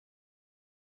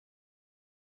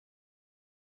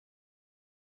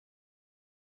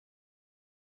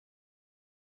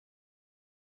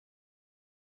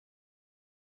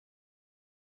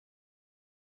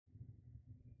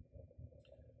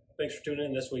Thanks for tuning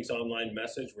in this week's online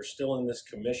message. We're still in this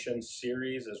commission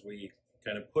series as we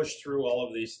kind of push through all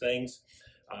of these things.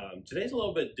 Today's a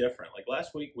little bit different. Like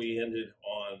last week, we ended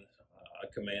on a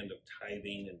command of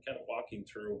tithing and kind of walking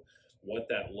through what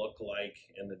that looked like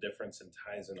and the difference in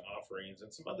tithes and offerings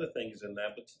and some other things in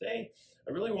that. But today,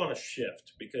 I really want to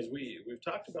shift because we've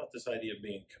talked about this idea of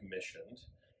being commissioned,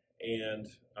 and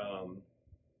I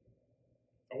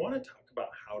want to talk about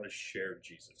how to share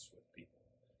Jesus with people.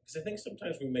 Because I think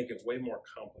sometimes we make it way more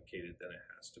complicated than it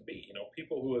has to be. You know,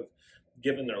 people who have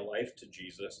given their life to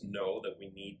Jesus know that we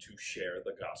need to share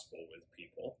the gospel with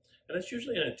people. And it's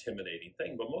usually an intimidating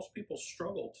thing, but most people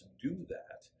struggle to do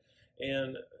that.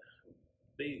 And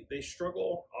they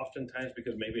struggle oftentimes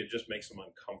because maybe it just makes them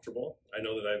uncomfortable. I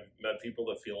know that I've met people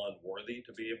that feel unworthy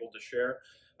to be able to share,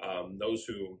 those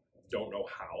who don't know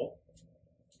how,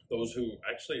 those who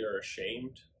actually are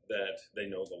ashamed that they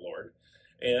know the Lord.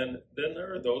 And then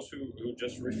there are those who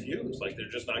just refuse, like they're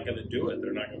just not going to do it.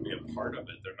 They're not going to be a part of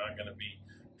it. They're not going to be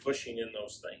pushing in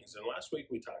those things. And last week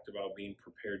we talked about being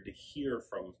prepared to hear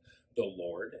from the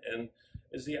Lord. And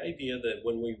is the idea that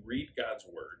when we read God's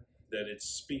word, that it's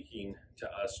speaking to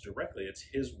us directly. It's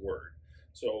His word.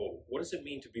 So what does it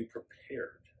mean to be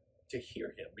prepared to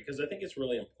hear Him? Because I think it's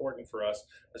really important for us,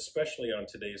 especially on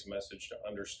today's message, to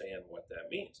understand what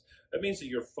that means. That means that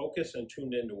you're focused and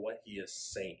tuned into what He is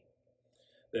saying.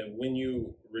 That when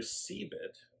you receive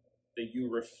it, that you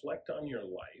reflect on your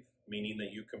life, meaning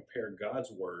that you compare God's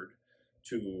word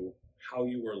to how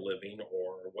you are living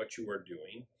or what you are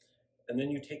doing, and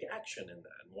then you take action in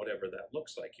that, and whatever that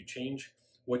looks like. You change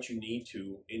what you need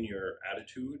to in your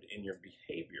attitude, in your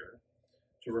behavior,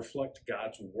 to reflect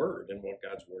God's word and what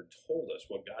God's word told us,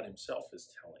 what God Himself is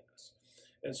telling us.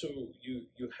 And so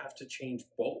you have to change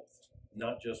both,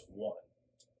 not just one.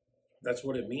 That's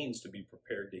what it means to be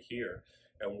prepared to hear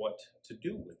and what to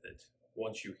do with it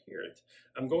once you hear it.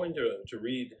 I'm going to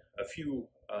read a few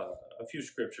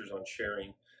scriptures on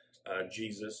sharing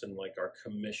Jesus and like our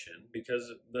commission,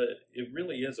 because it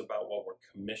really is about what we're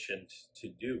commissioned to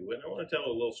do. And I want to tell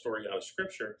a little story out of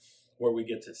scripture where we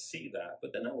get to see that,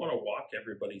 but then I want to walk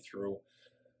everybody through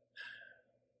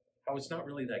how it's not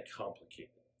really that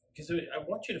complicated, because I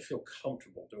want you to feel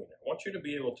comfortable doing it. I want you to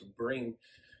be able to bring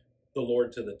the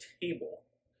Lord to the table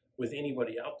with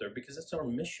anybody out there, because it's our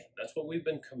mission. That's what we've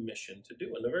been commissioned to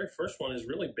do. And the very first one is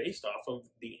really based off of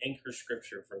the anchor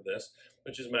scripture for this,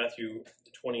 which is Matthew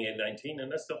 28:19.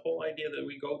 And that's the whole idea that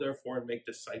we go therefore and make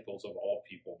disciples of all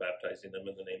people, baptizing them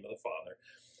in the name of the Father,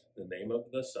 the name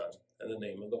of the Son, and the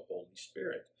name of the Holy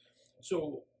Spirit.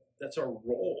 So that's our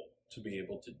role, to be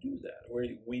able to do that.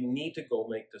 We need to go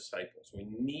make disciples. We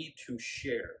need to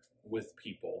share with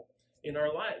people in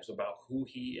our lives about who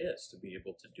He is, to be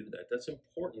able to do that. That's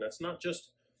important. It's not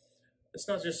just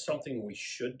something we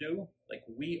should do. Like,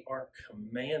 we are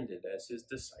commanded as His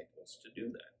disciples to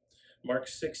do that. Mark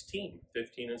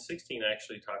 16:15 and 16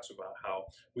 actually talks about how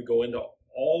we go into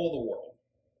all the world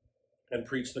and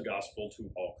preach the gospel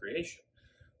to all creation.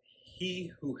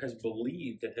 He who has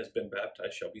believed and has been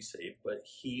baptized shall be saved, but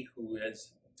he who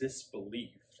has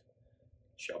disbelieved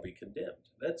shall be condemned.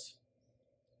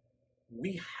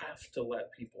 We have to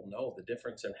let people know the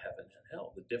difference in heaven and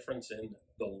hell, the difference in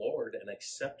the Lord and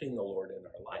accepting the Lord in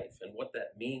our life, and what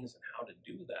that means and how to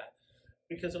do that,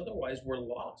 because otherwise we're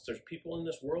lost. There's people in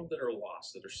this world that are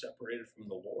lost, that are separated from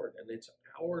the Lord, and it's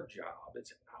our job,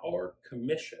 it's our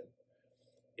commission,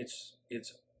 it's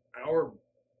our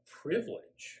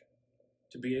privilege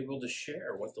to be able to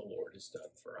share what the Lord has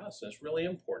done for us. And it's really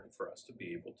important for us to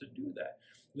be able to do that.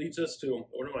 Leads us to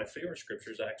one of my favorite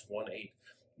scriptures, Acts 1:8.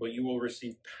 But you will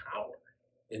receive power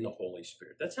in the Holy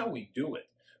Spirit. That's how we do it.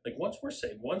 Like, once we're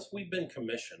saved, once we've been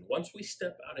commissioned, once we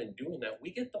step out in doing that, we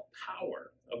get the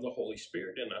power of the Holy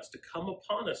Spirit in us to come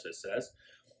upon us, it says,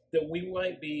 that we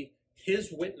might be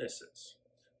His witnesses,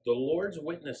 the Lord's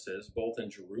witnesses, both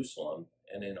in Jerusalem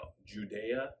and in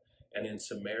Judea and in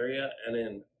Samaria and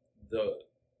in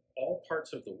all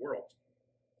parts of the world.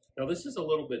 Now, this is a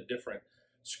little bit different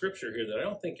scripture here that I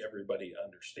don't think everybody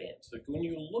understands. Like, when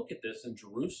you look at this in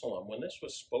Jerusalem, when this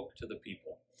was spoke to the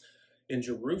people in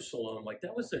Jerusalem, like,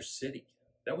 that was their city,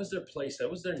 that was their place,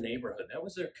 that was their neighborhood, that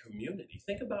was their community.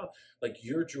 Think about like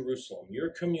your Jerusalem,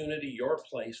 your community, your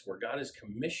place where God has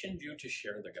commissioned you to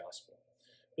share the gospel.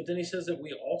 But then He says that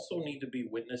we also need to be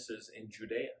witnesses in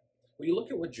Judea. When you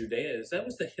look at what Judea is, that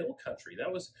was the hill country.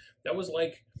 That was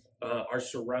like our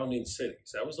surrounding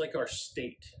cities. That was like our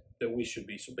state that we should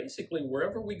be. So basically,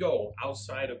 wherever we go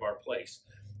outside of our place,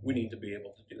 we need to be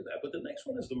able to do that. But the next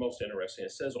one is the most interesting.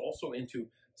 It says also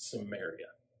into Samaria.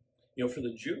 You know, for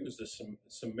the Jews,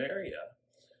 Samaria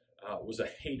was a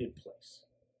hated place.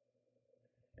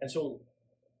 And so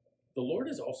the Lord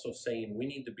is also saying we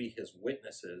need to be his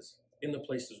witnesses in the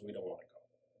places we don't want to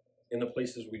go, in the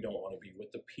places we don't want to be,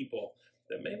 with the people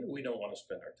that maybe we don't want to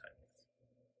spend our time with.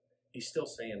 He's still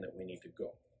saying that we need to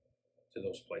go to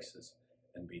those places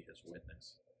and be his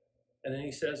witness. And then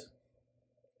he says,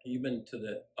 even to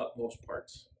the utmost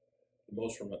parts, the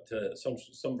most remote, to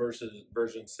some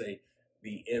versions say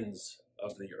the ends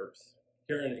of the earth.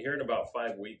 Here in about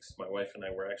 5 weeks, my wife and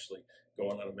I were actually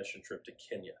going on a mission trip to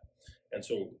Kenya. And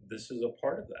so this is a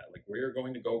part of that. Like, we are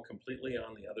going to go completely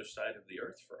on the other side of the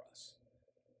earth for us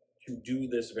to do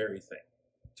this very thing,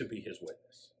 to be his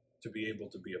witness, to be able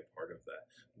to be a part of that.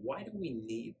 Why do we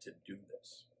need to do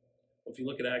this? Well, if you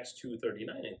look at Acts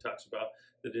 2:39, it talks about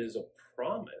that it is a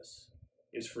promise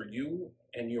is for you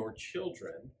and your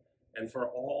children and for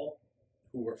all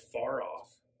who are far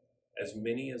off, as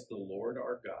many as the Lord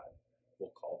our God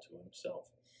will call to himself.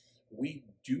 We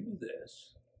do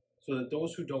this so that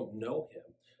those who don't know him,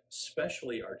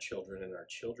 especially our children and our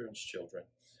children's children,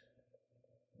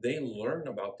 they learn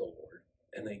about the Lord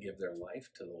and they give their life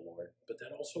to the Lord. But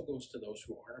that also goes to those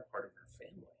who aren't a part of our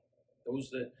family, those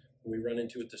that we run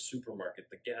into at the supermarket,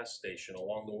 the gas station,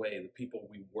 along the way, the people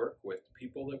we work with, the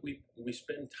people that we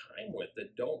spend time with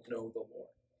that don't know the Lord.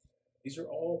 These are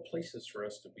all places for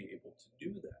us to be able to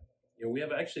do that. You know, we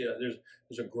have actually,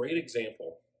 there's a great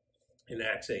example in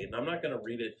Acts 8, and I'm not going to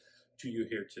read it to you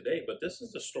here today, but this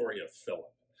is the story of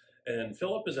Philip. And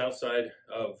Philip is outside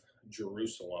of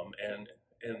Jerusalem, and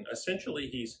essentially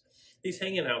he's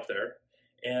hanging out there,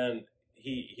 and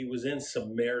he was in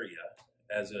Samaria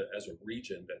as a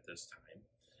region at this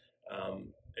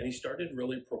time, and he started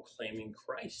really proclaiming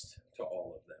Christ to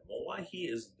all of them. Well, while he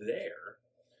is there,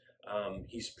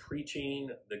 he's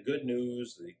preaching the good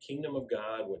news, the kingdom of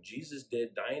God, what Jesus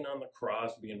did, dying on the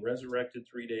cross, being resurrected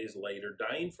 3 days later,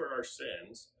 dying for our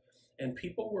sins, and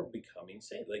people were becoming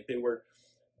saved. Like, they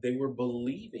were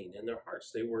believing in their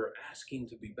hearts. They were asking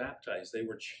to be baptized. They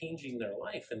were changing their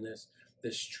life, and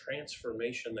this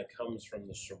transformation that comes from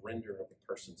the surrender of a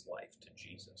person's life to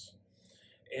Jesus.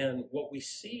 And what we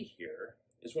see here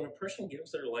is when a person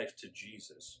gives their life to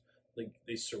Jesus, like,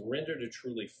 they surrender to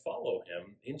truly follow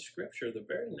him. In Scripture, the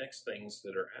very next things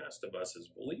that are asked of us as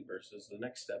believers is the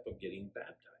next step of getting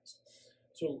baptized.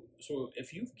 So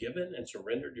if you've given and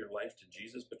surrendered your life to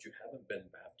Jesus, but you haven't been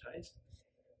baptized,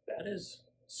 that is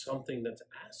something that's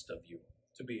asked of you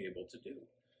to be able to do.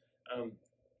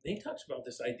 He talks about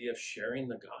this idea of sharing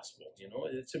the gospel. You know,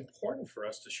 it's important for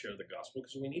us to share the gospel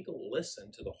because we need to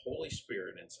listen to the Holy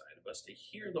Spirit inside of us, to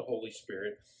hear the Holy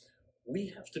Spirit. We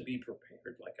have to be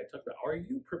prepared, like I talked about. Are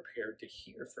you prepared to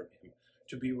hear from him,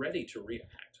 to be ready to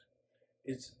react?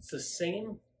 It's the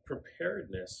same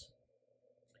preparedness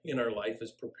in our life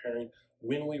as preparing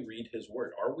when we read his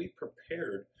word. Are we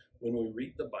prepared when we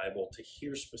read the Bible to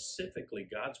hear specifically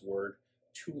God's word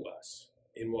to us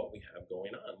in what we have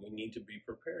going on? We need to be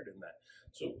prepared in that.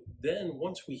 So then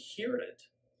once we hear it,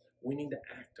 we need to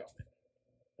act on it.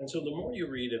 And so the more you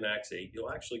read in Acts 8, you'll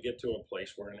actually get to a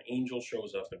place where an angel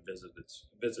shows up and visits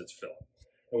Philip.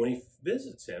 And when he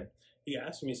visits him, he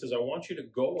asks him, he says, I want you to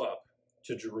go up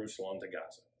to Jerusalem, to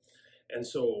Gaza. And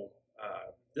so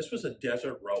this was a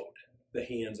desert road that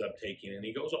he ends up taking, and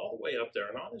he goes all the way up there,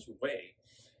 and on his way,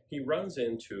 he runs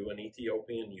into an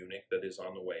Ethiopian eunuch that is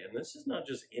on the way. And this is not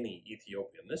just any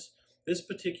Ethiopian. This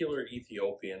particular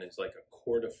Ethiopian is like a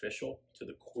court official to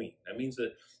the queen. That means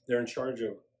that they're in charge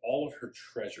of all of her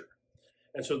treasure.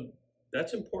 And so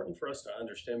that's important for us to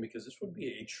understand, because this would be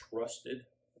a trusted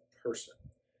person.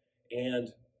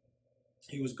 And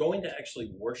he was going to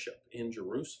actually worship in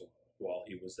Jerusalem while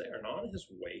he was there. And on his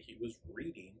way, he was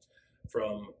reading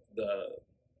from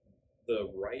the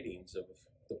writings of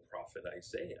the prophet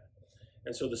Isaiah.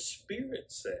 And so the Spirit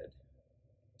said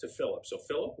to Philip, so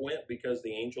Philip went because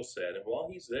the angel said, and while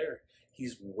he's there,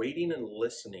 he's waiting and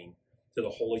listening to the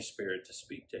Holy Spirit to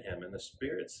speak to him. And the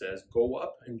Spirit says, go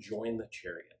up and join the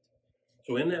chariot.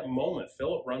 So in that moment,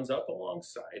 Philip runs up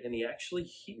alongside, and he actually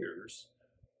hears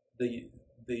the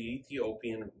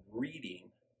Ethiopian reading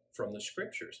from the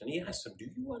Scriptures. And he asks him, do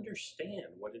you understand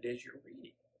what it is you're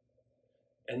reading?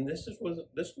 And this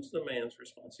was the man's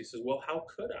response. He says, well, how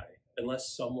could I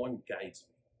unless someone guides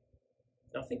me?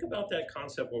 Now think about that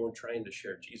concept when we're trying to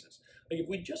share Jesus. Like, if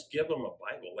we just give them a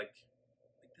Bible, like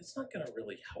that's not going to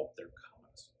really help their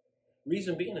cause.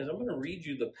 Reason being is I'm going to read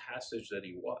you the passage that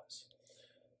he was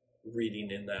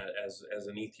reading in that as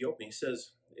an Ethiopian. He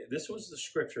says, this was the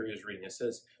scripture he was reading. It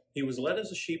says, he was led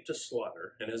as a sheep to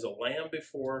slaughter, and as a lamb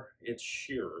before its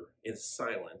shearer is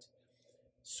silent,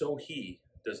 so he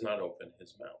does not open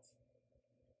his mouth.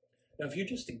 Now, if you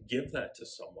just give that to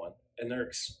someone and they're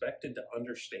expected to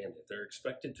understand it. They're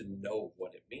expected to know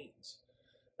what it means.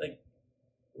 Like,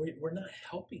 we're not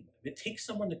helping them. It takes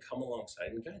someone to come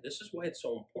alongside. And God, this is why it's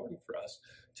so important for us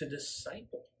to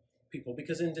disciple people,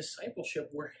 because in discipleship,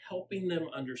 we're helping them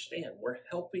understand. We're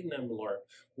helping them learn.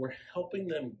 We're helping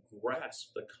them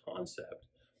grasp the concept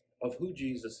of who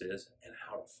Jesus is and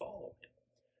how to follow him.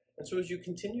 And so as you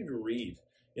continue to read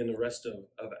in the rest of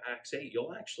Acts 8,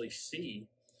 you'll actually see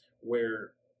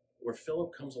where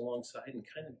Philip comes alongside and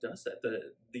kind of does that.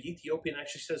 The Ethiopian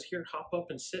actually says, here, hop up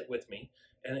and sit with me,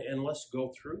 and let's go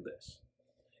through this.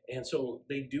 And so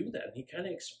they do that, and he kind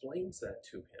of explains that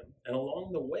to him. And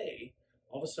along the way,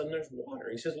 all of a sudden there's water.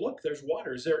 He says, look, there's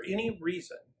water. Is there any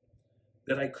reason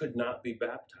that I could not be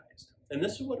baptized? And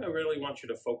this is what I really want you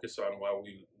to focus on while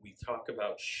we talk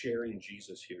about sharing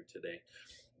Jesus here today.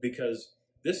 Because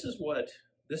this is what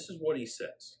he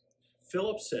says.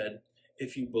 Philip said,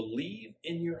 if you believe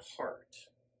in your heart,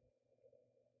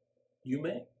 you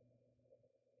may.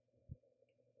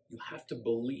 You have to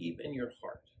believe in your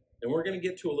heart. And we're going to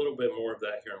get to a little bit more of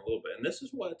that here in a little bit. And this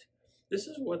is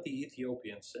what the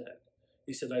Ethiopian said.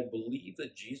 He said, I believe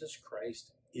that Jesus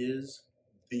Christ is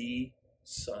the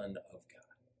Son of God.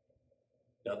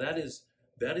 Now that is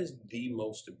the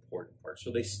most important part.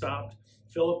 So they stopped.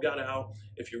 Philip got out.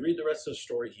 If you read the rest of the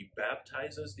story, he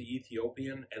baptizes the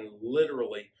Ethiopian, and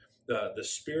literally the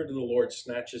Spirit of the Lord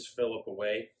snatches Philip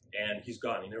away, and he's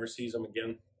gone. He never sees him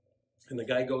again. And the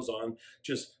guy goes on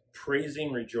just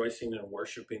praising, rejoicing, and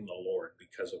worshiping the Lord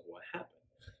because of what happened.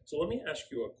 So let me ask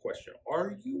you a question.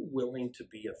 Are you willing to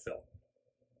be a Philip?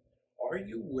 Are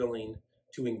you willing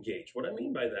to engage? What I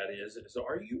mean by that is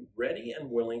are you ready and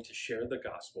willing to share the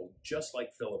gospel just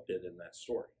like Philip did in that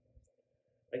story?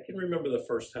 I can remember the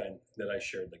first time that I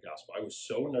shared the gospel. I was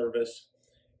so nervous.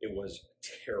 It was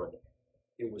terrible.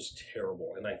 It was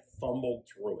terrible. And I fumbled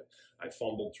through it. I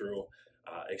fumbled through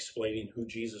explaining who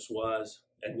Jesus was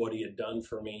and what he had done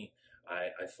for me.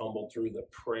 I fumbled through the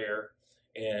prayer.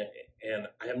 And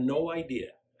I have no idea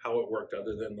how it worked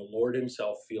other than the Lord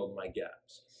himself filled my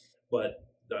gaps. But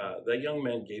that young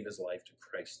man gave his life to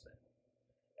Christ then.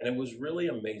 And it was really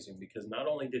amazing because not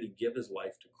only did he give his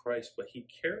life to Christ, but he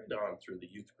carried on through the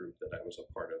youth group that I was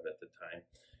a part of at the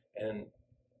time.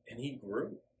 And he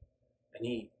grew.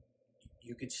 And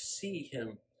you could see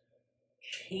him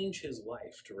change his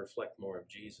life to reflect more of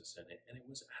Jesus in it. And it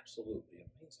was absolutely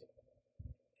amazing.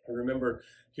 I remember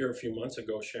here a few months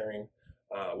ago sharing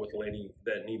with a lady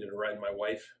that needed a ride. My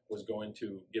wife was going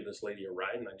to give this lady a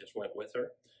ride, and I just went with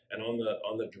her. And on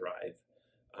the drive,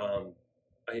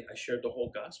 I shared the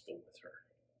whole gospel with her.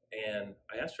 And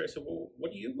I asked her, I said, well,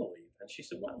 what do you believe? And she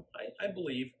said, well, I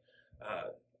believe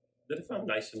that if I'm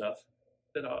nice enough,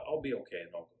 that I'll be okay and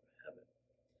I'll go to heaven.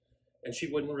 And she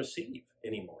wouldn't receive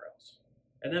anymore else.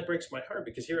 And that breaks my heart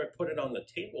because here I put it on the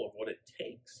table of what it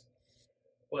takes.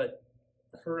 But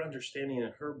her understanding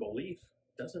and her belief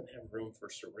doesn't have room for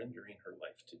surrendering her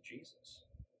life to Jesus.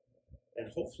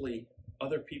 And hopefully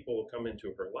other people will come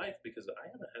into her life, because I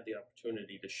haven't had the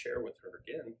opportunity to share with her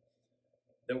again,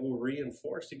 that will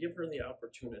reinforce, to give her the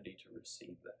opportunity to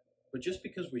receive that. But just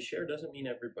because we share doesn't mean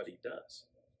everybody does.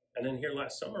 And then here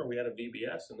last summer we had a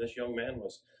VBS, and this young man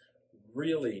was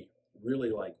really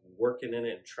like working in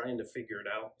it and trying to figure it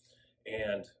out.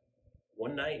 And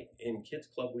one night in Kids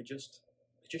Club, we just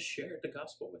shared the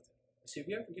gospel with him. I said, have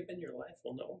you ever given your life?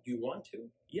 Well, no. Do you want to?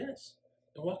 Yes.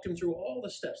 And walked him through all the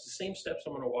steps, the same steps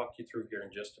I'm going to walk you through here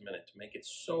in just a minute to make it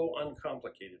so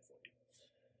uncomplicated for you.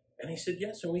 And he said,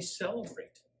 yes, and we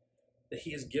celebrate that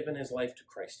he has given his life to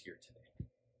Christ here today.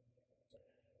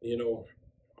 You know,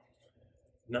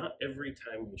 not every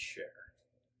time we share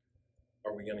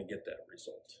are we going to get that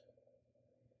result.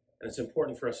 And it's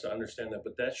important for us to understand that,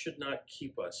 but that should not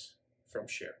keep us from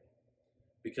sharing.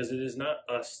 Because it is not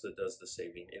us that does the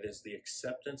saving. It is the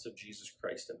acceptance of Jesus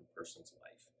Christ in a person's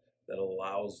life that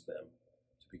allows them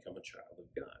to become a child of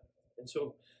God. And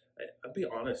so, I'll be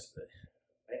honest,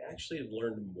 I actually have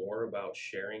learned more about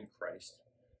sharing Christ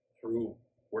through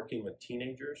working with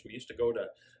teenagers. We used to go to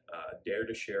Dare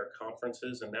to Share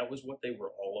conferences, and that was what they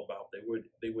were all about.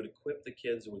 They would equip the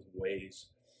kids with ways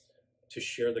to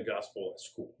share the gospel at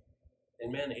school.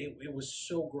 And man, it was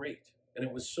so great. And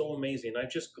it was so amazing. I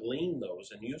just gleaned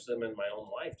those and used them in my own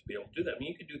life to be able to do that. I mean,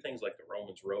 you could do things like the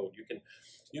Romans Road. You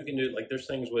can do, like, there's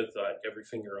things with every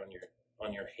finger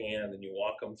on your hand, and you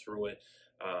walk them through it.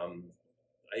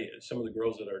 Some of the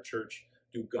girls at our church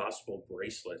do gospel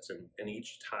bracelets, and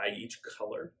each tie, each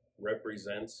color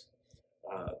represents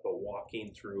the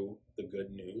walking through the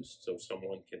good news, so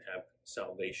someone can have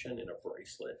salvation in a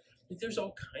bracelet. Like, there's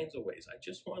all kinds of ways. I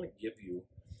just want to give you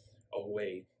a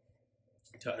way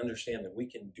to understand that we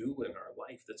can do in our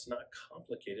life that's not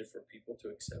complicated for people to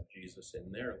accept Jesus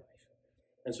in their life.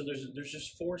 And so there's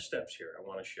just 4 steps here I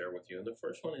want to share with you. And the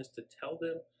first one is to tell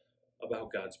them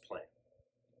about God's plan.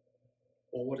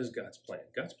 Well, what is God's plan?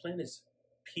 God's plan is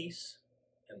peace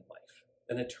and life,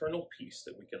 an eternal peace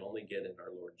that we can only get in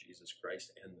our Lord Jesus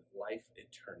Christ, and life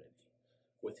eternity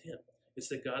with Him. It's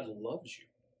that God loves you.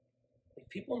 Like,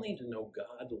 people need to know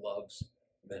God loves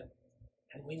them,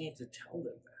 and we need to tell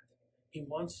them that. He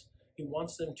wants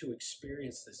them to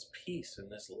experience this peace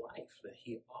and this life that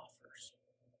He offers.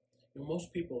 You know,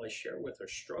 most people I share with are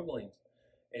struggling,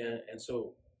 and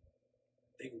so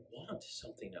they want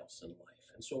something else in life.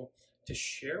 And so to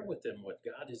share with them what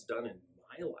God has done in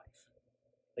my life,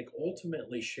 like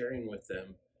ultimately sharing with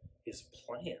them His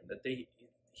plan, that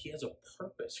He has a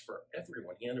purpose for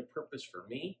everyone. He had a purpose for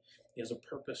me. He has a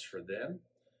purpose for them.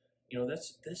 You know,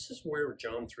 this is where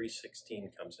John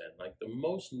 3:16 comes in, like the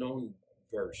most known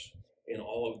verse in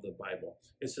all of the Bible.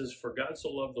 It says, "For God so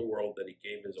loved the world that He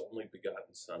gave His only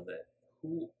begotten Son, that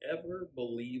whoever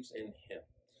believes in Him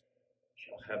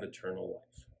shall have eternal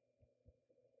life."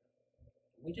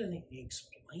 We didn't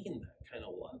explain that kind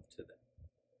of love to them.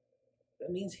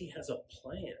 That means He has a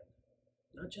plan,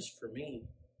 not just for me,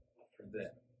 but for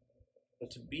them. But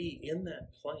to be in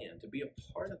that plan, to be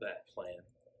a part of that plan,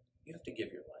 you have to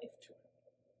give your life to Him.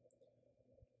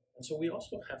 And so we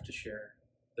also have to share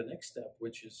the next step,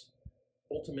 which is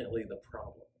ultimately the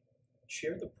problem.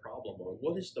 Share the problem. Well,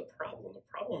 what is the problem? The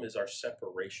problem is our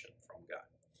separation from God.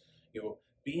 You know,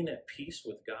 being at peace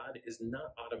with God is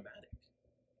not automatic.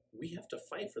 We have to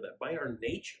fight for that by our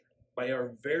nature, by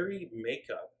our very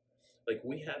makeup. Like,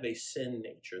 we have a sin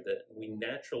nature that we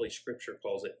naturally, Scripture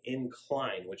calls it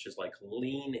incline, which is like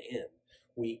lean in.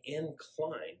 We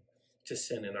incline to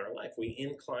sin in our life. We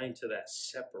incline to that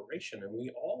separation, and we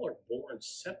all are born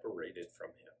separated from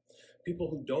Him. People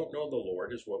who don't know the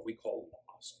Lord is what we call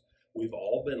lost. We've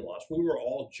all been lost. We were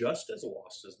all just as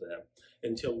lost as them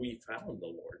until we found the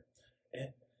Lord,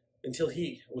 and until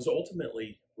He was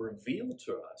ultimately revealed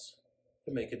to us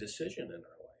to make a decision in our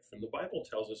life. And the Bible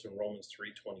tells us in Romans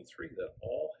 3:23 that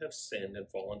all have sinned and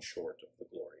fallen short of the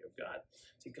glory of God.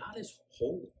 See, God is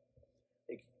holy.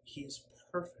 Like, He is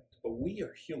perfect, but we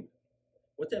are human.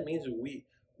 What that means is we've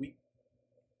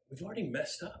already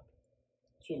messed up.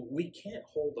 So we can't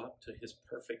hold up to His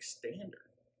perfect standard.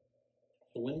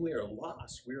 So when we are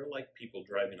lost, we are like people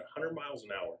driving 100 miles an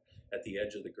hour at the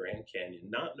edge of the Grand Canyon,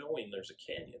 not knowing there's a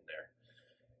canyon there,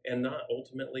 and not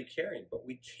ultimately caring, but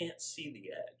we can't see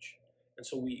the edge. And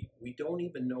so we don't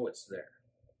even know it's there.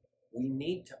 We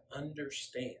need to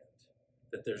understand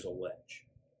that there's a ledge.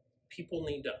 People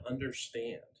need to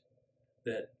understand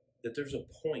that there's a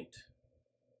point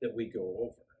that we go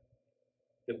over,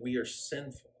 that we are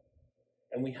sinful.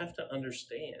 And we have to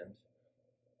understand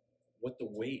what the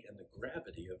weight and the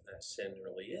gravity of that sin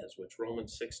really is, which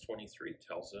Romans 6:23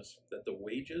 tells us that the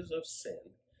wages of sin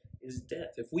is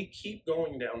death. If we keep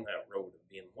going down that road of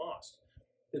being lost,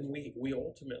 then we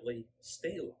ultimately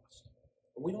stay lost.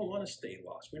 And we don't want to stay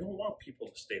lost. We don't want people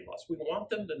to stay lost. We want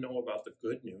them to know about the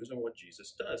good news and what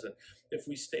Jesus does. And if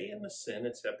we stay in the sin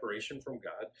and separation from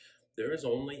God, there is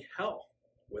only hell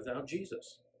without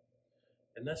Jesus.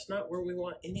 And that's not where we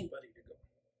want anybody to go.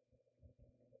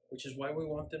 Which is why we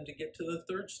want them to get to the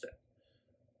third step,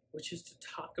 which is to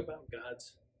talk about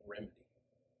God's remedy.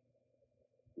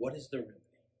 What is the remedy?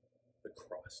 The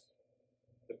cross.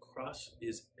 The cross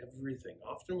is everything.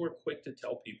 Often we're quick to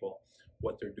tell people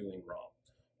what they're doing wrong,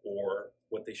 or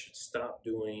what they should stop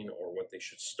doing, or what they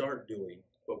should start doing,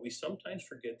 but we sometimes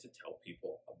forget to tell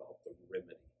people about the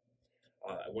remedy.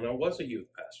 When I was a youth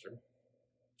pastor,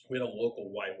 we had a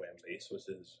local YWAM base, which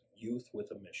is Youth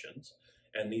with a Missions.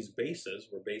 And these bases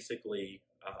were basically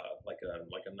like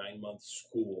a 9-month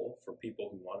school for people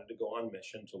who wanted to go on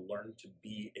mission to learn to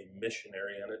be a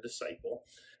missionary and a disciple.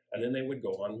 And then they would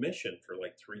go on mission for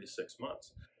like 3 to 6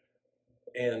 months.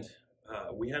 And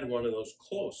we had one of those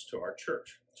close to our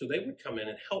church. So they would come in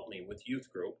and help me with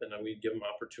youth group, and then we'd give them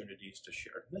opportunities to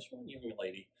share. And this one young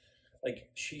lady, like,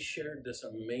 she shared this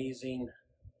amazing,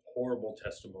 horrible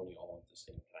testimony all at the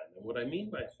same time. And what I mean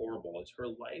by horrible is her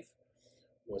life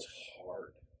was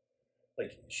hard.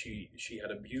 Like, she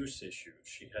had abuse issues,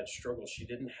 she had struggles, she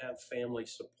didn't have family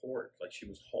support, like she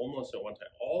was homeless at one time.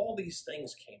 All these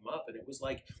things came up, and it was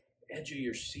like edge of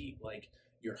your seat, like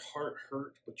your heart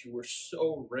hurt, but you were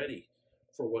so ready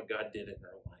for what God did in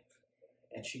her life.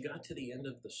 And she got to the end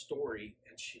of the story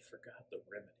and she forgot the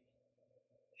remedy.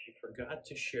 She forgot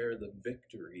to share the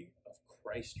victory of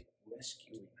Christ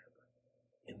rescuing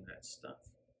her in that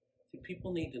stuff. See,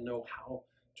 people need to know how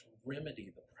to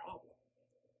remedy the problem.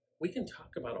 We can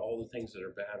talk about all the things that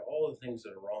are bad, all the things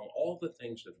that are wrong, all the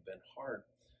things that have been hard,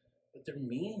 but they're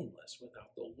meaningless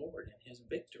without the Lord and his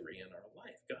victory in our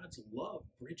life. God's love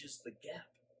bridges the gap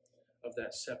of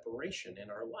that separation in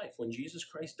our life. When Jesus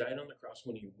Christ died on the cross,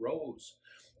 when he rose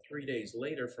 3 days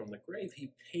later from the grave,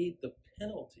 he paid the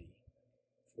penalty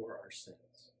for our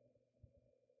sins.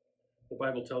 The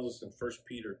Bible tells us in 1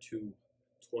 Peter 2:24,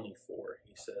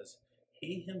 he says,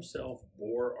 he himself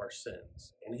bore our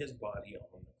sins in his body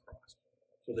on the cross,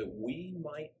 so that we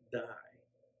might die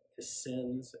to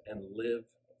sins and live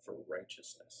for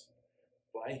righteousness.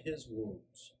 By his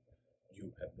wounds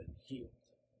you have been healed.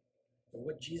 And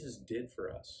what Jesus did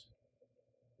for us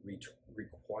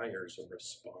requires a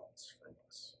response from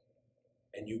us.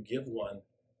 And you give one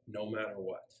no matter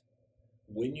what.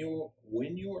 When you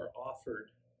are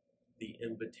offered the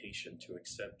invitation to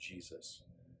accept Jesus,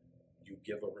 you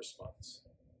give a response.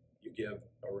 You give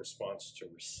a response to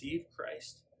receive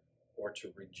Christ or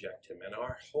to reject him. And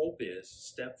our hope is,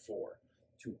 step 4,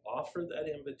 to offer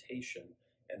that invitation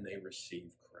and they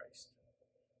receive Christ.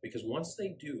 Because once they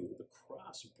do, the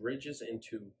cross bridges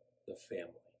into the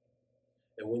family.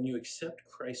 And when you accept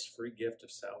Christ's free gift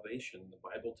of salvation, the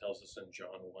Bible tells us in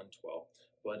John 1:12,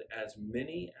 but as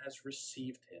many as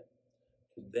received him,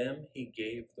 to them he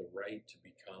gave the right to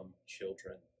become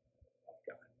children of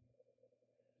God.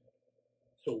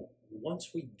 So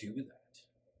once we do that,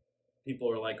 people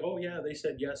are like, oh yeah, they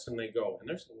said yes and they go. And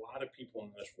there's a lot of people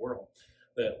in this world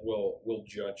that will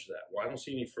judge that. Well, I don't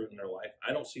see any fruit in their life.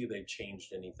 I don't see they've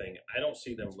changed anything. I don't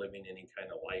see them living any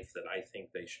kind of life that I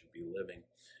think they should be living.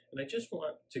 And I just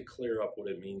want to clear up what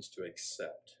it means to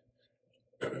accept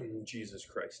Jesus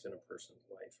Christ in a person's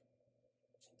life.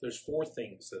 There's 4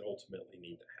 things that ultimately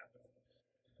need to happen.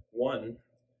 1,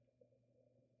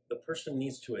 the person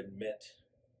needs to admit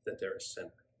that they're a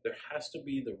sinner. There has to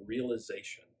be the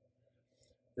realization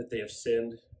that they have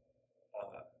sinned,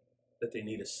 that they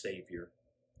need a Savior.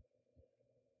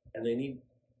 And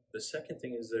the second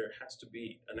thing is there has to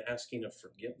be an asking of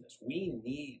forgiveness. We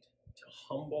need to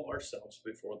humble ourselves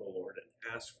before the Lord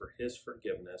and ask for his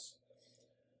forgiveness.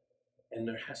 And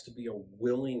there has to be a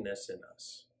willingness in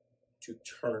us to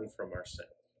turn from our sin,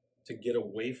 to get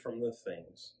away from the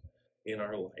things in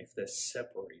our life that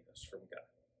separate us from God.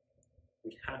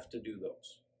 We have to do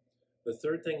those. The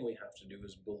third thing we have to do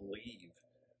is believe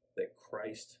that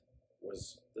Christ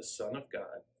was the Son of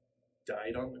God,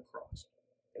 died on the cross,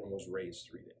 and was raised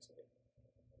 3 days later.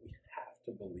 We have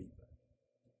to believe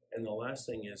that. And the last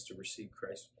thing is to receive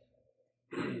Christ.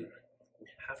 We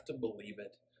have to believe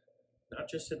it, not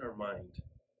just in our mind,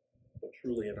 but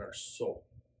truly in our soul.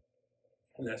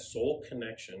 And that soul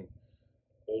connection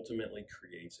ultimately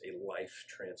creates a life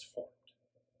transformed.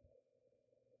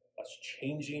 Us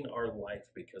changing our life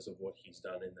because of what he's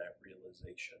done in that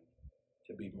realization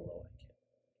to be more like him.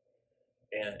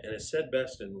 And it's said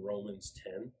best in Romans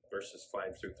 10, verses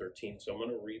 5 through 13. So I'm going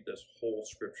to read this whole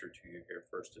scripture to you here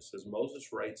first. It says,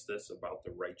 Moses writes this about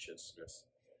the righteousness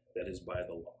that is by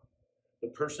the law. The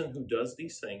person who does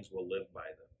these things will live by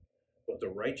them. But the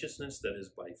righteousness that is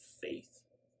by faith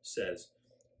says,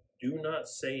 do not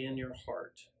say in your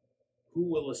heart, who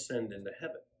will ascend into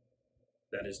heaven?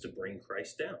 That is to bring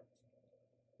Christ down.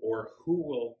 Or who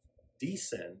will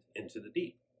descend into the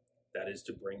deep? That is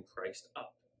to bring Christ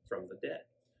up from the dead.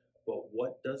 But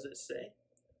what does it say?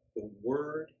 The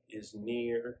word is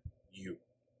near you.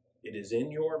 It is in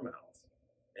your mouth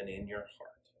and in your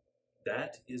heart.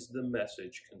 That is the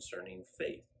message concerning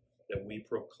faith that we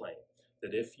proclaim.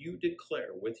 That if you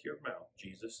declare with your mouth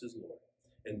Jesus is Lord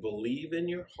and believe in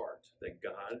your heart that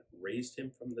God raised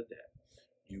him from the dead,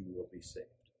 you will be saved.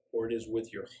 For it is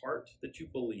with your heart that you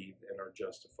believe and are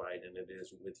justified, and it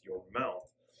is with your mouth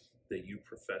that you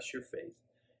profess your faith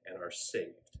and are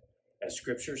saved. As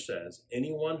Scripture says,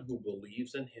 anyone who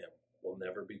believes in him will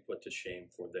never be put to shame,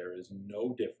 for there is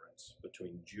no difference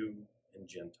between Jew and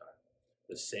Gentile.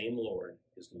 The same Lord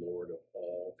is Lord of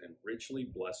all and richly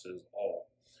blesses all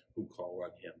who call on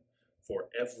him. For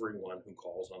everyone who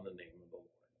calls on the name of the Lord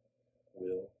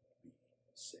will be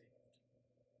saved.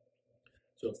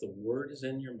 So if the word is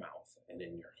in your mouth and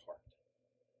in your heart,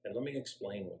 and let me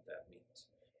explain what that means.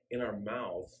 In our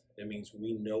mouth, it means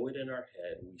we know it in our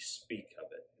head, we speak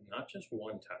of it, and not just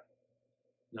one time,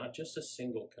 not just a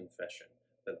single confession,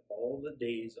 but all the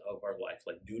days of our life,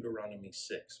 like Deuteronomy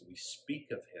 6, we speak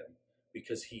of him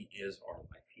because he is our life.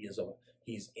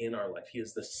 He's in our life. He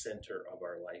is the center of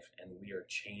our life, and we are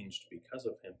changed because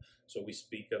of him. So we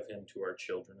speak of him to our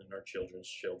children and our children's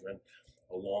children,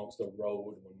 along the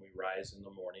road, when we rise in the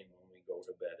morning, when we go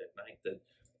to bed at night, that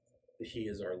he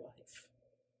is our life.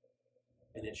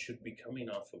 And it should be coming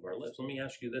off of our lips. Let me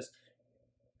ask you this.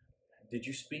 Did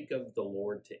you speak of the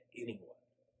Lord to anyone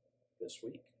this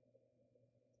week?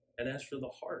 And as for the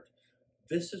heart,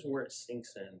 this is where it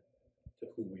sinks in to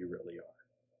who we really are.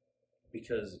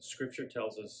 Because Scripture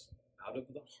tells us, out of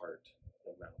the heart,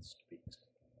 the mouth speaks.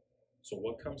 So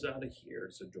what comes out of here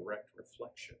is a direct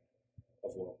reflection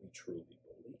of what we truly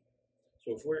believe.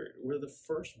 So if we're the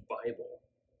first Bible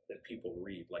that people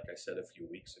read, like I said a few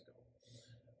weeks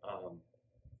ago,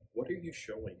 what are you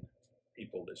showing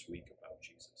people this week about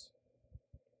Jesus?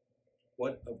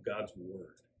 What of God's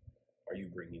Word are you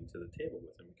bringing to the table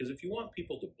with Him? Because if you want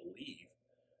people to believe,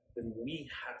 then we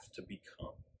have to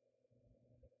become.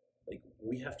 Like,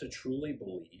 we have to truly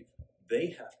believe. They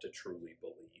have to truly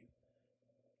believe.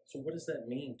 So what does that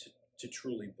mean to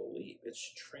truly believe?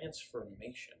 It's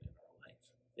transformation in our life.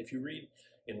 If you read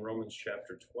in Romans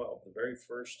chapter 12, the very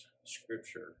first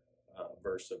scripture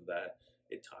verse of that,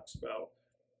 it talks about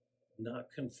not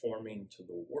conforming to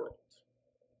the world.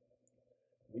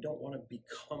 We don't want to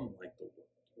become like the world.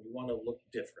 We want to look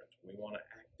different. We want to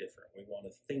act different. We want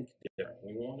to think different.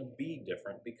 We want to be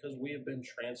different because we have been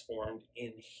transformed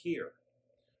in here,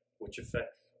 which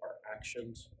affect our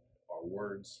actions, our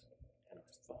words, and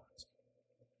our thoughts.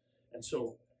 And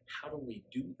so, how do we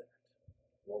do that?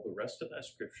 Well, the rest of that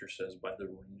scripture says, by the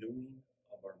renewing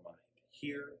of our mind.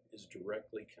 Here is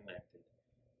directly connected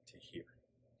to here.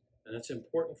 And it's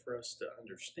important for us to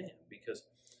understand because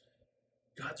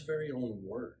God's very own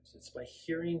words, it's by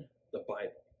hearing the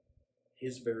Bible,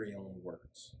 His very own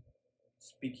words,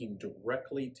 speaking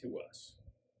directly to us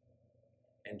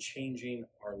and changing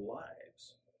our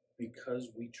lives because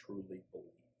we truly believe.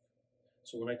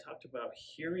 So when I talked about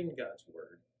hearing God's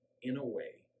word in a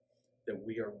way that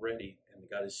we are ready and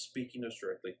God is speaking to us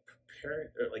directly,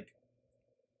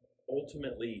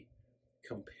 ultimately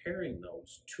comparing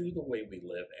those to the way we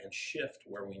live and shift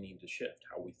where we need to shift,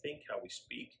 how we think, how we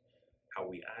speak, how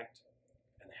we act,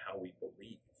 and how we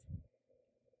believe.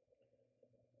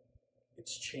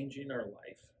 It's changing our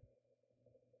life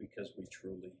because we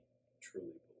truly,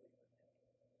 truly believe.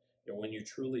 You know, when you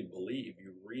truly believe,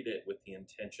 you read it with the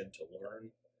intention to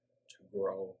learn, to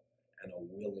grow, and a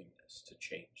willingness to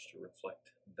change, to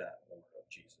reflect that more of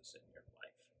Jesus in your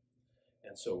life.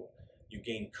 And so you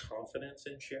gain confidence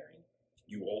in sharing.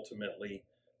 You ultimately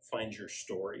find your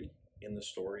story in the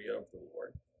story of the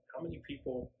Lord. How many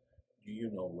people do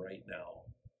you know right now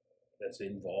that's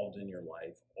involved in your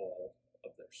life, all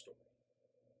of their story?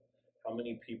 How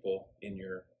many people in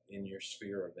your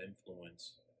sphere of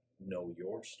influence know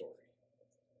your story?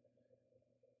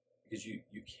 Because you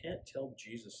can't tell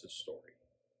Jesus' story,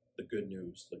 the good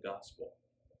news, the gospel,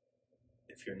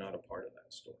 if you're not a part of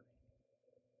that story.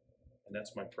 And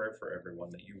that's my prayer for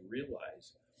everyone, that you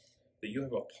realize that you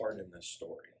have a part in this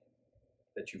story,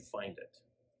 that you find it,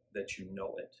 that you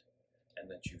know it, and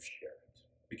that you share it.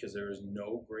 Because there is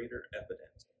no greater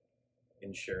evidence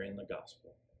in sharing the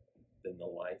gospel than the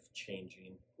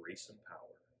life-changing grace and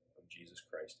power of Jesus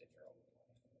Christ in your own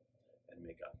life. And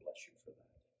may God bless you for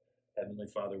that. Heavenly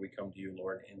Father, we come to you,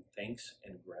 Lord, in thanks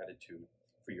and gratitude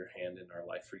for your hand in our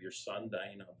life, for your Son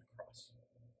dying on the cross.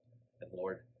 And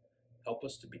Lord, help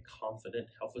us to be confident,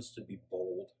 help us to be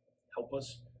bold, help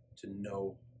us to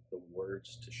know the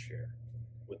words to share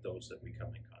with those that we come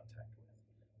in contact with.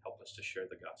 Help us to share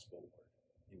the gospel, Lord,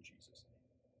 in Jesus' name.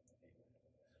 Amen.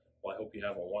 Well, I hope you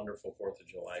have a wonderful 4th of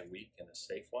July week and a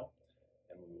safe one,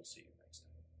 and we will see you next time.